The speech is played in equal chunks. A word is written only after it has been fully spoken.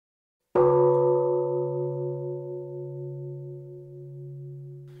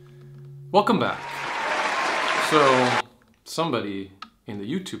Welcome back. So somebody in the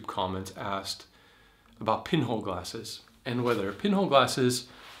YouTube comments asked about pinhole glasses and whether pinhole glasses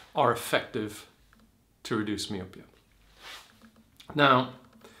are effective to reduce myopia. Now,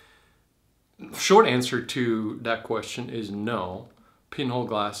 short answer to that question is no. Pinhole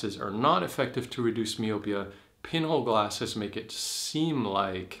glasses are not effective to reduce myopia. Pinhole glasses make it seem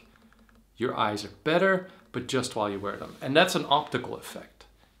like your eyes are better, but just while you wear them. And that's an optical effect.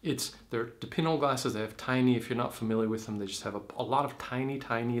 The pinhole glasses, they have tiny, if you're not familiar with them, they just have a lot of tiny,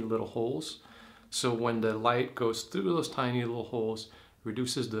 tiny little holes. So when the light goes through those tiny little holes,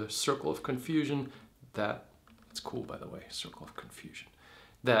 reduces the circle of confusion it's cool, by the way, circle of confusion,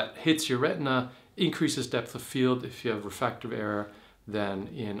 that hits your retina, increases depth of field if you have refractive error, then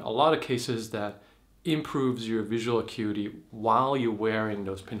in a lot of cases that improves your visual acuity while you're wearing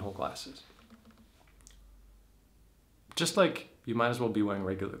those pinhole glasses. Just like you might as well be wearing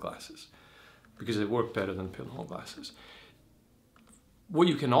regular glasses because they work better than pinhole glasses. What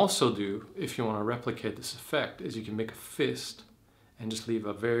you can also do if you want to replicate this effect is you can make a fist and just leave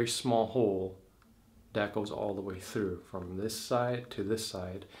a very small hole that goes all the way through from this side to this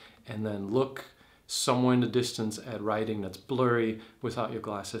side, and then look somewhere in the distance at writing that's blurry without your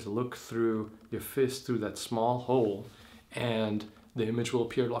glasses. Look through your fist through that small hole and the image will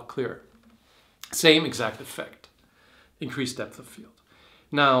appear a lot clearer. Same exact effect, increased depth of field.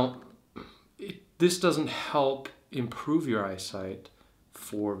 Now, this doesn't help improve your eyesight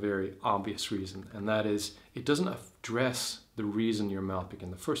for a very obvious reason, and that is it doesn't address the reason you're myopic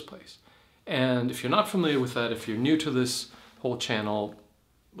in the first place. And if you're not familiar with that, if you're new to this whole channel,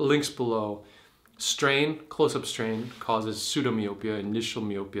 links below. Strain, close-up strain, causes pseudomyopia, initial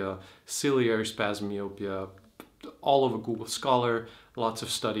myopia, ciliary spasm myopia, all over Google Scholar, lots of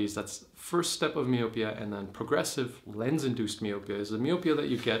studies. That's first step of myopia, and then progressive lens-induced myopia is the myopia that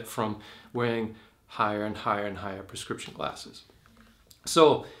you get from wearing higher and higher and higher prescription glasses.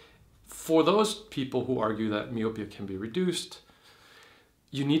 So for those people who argue that myopia can be reduced,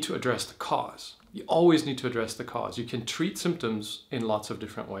 you need to address the cause. You always need to address the cause. You can treat symptoms in lots of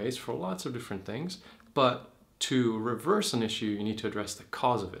different ways for lots of different things, but to reverse an issue, you need to address the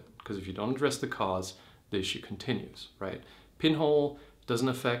cause of it, because if you don't address the cause, the issue continues, right? Pinhole doesn't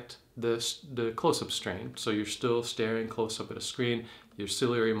affect the close-up strain, so you're still staring close-up at a screen, your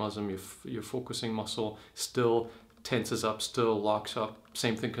ciliary muscle, your focusing muscle still tenses up, still locks up,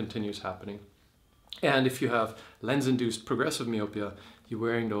 same thing continues happening. And if you have lens-induced progressive myopia, you're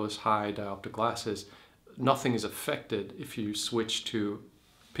wearing those high diopter glasses, nothing is affected if you switch to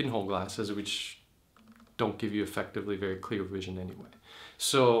pinhole glasses, which don't give you effectively very clear vision anyway.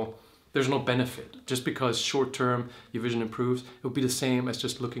 So there's no benefit. Just because short-term your vision improves, it would be the same as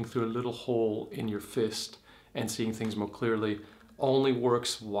just looking through a little hole in your fist and seeing things more clearly. Only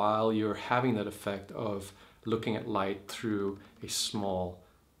works while you're having that effect of looking at light through a small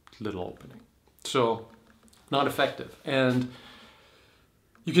little opening. So not effective. And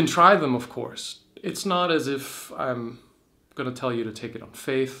you can try them, of course. It's not as if I'm going to tell you to take it on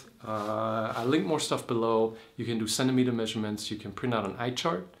faith. I link more stuff below. You can do centimeter measurements. You can print out an eye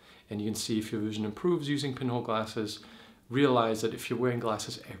chart and you can see if your vision improves using pinhole glasses. Realize that if you're wearing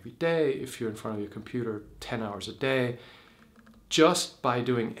glasses every day, if you're in front of your computer 10 hours a day, just by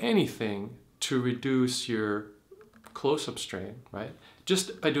doing anything to reduce your close-up strain, right?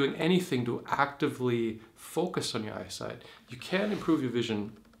 Just by doing anything to actively focus on your eyesight, you can improve your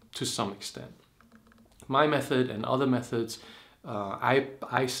vision to some extent. My method and other methods,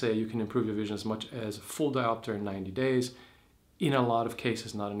 I say you can improve your vision as much as a full diopter in 90 days. In a lot of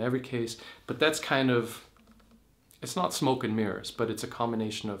cases, not in every case, but that's kind of, it's not smoke and mirrors, but it's a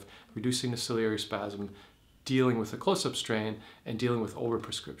combination of reducing the ciliary spasm, dealing with the close-up strain, and dealing with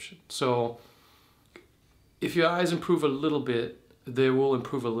overprescription. So if your eyes improve a little bit, they will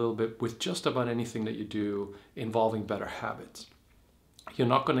improve a little bit with just about anything that you do involving better habits. You're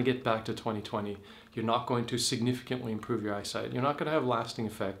not going to get back to 20/20. You're not going to significantly improve your eyesight. You're not going to have lasting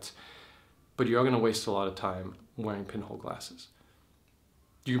effects, but you're going to waste a lot of time wearing pinhole glasses.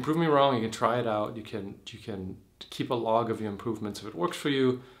 You can prove me wrong. You can try it out. You can keep a log of your improvements. If it works for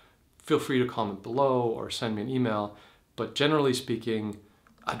you, feel free to comment below or send me an email. But generally speaking,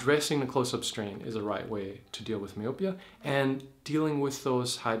 addressing the close-up strain is the right way to deal with myopia, and dealing with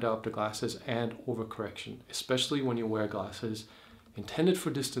those high diopter glasses and overcorrection, especially when you wear glasses intended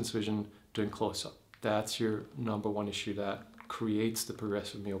for distance vision doing close-up. That's your #1 issue that creates the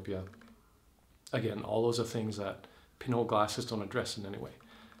progressive myopia. Again, all those are things that pinhole glasses don't address in any way.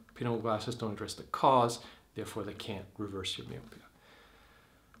 Pinhole glasses don't address the cause, therefore they can't reverse your myopia.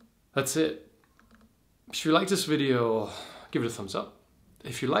 That's it. If you like this video, give it a thumbs up.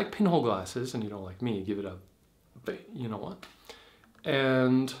 If you like pinhole glasses and you don't like me, give it a, you know what?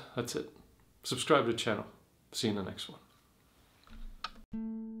 And that's it. Subscribe to the channel. See you in the next one.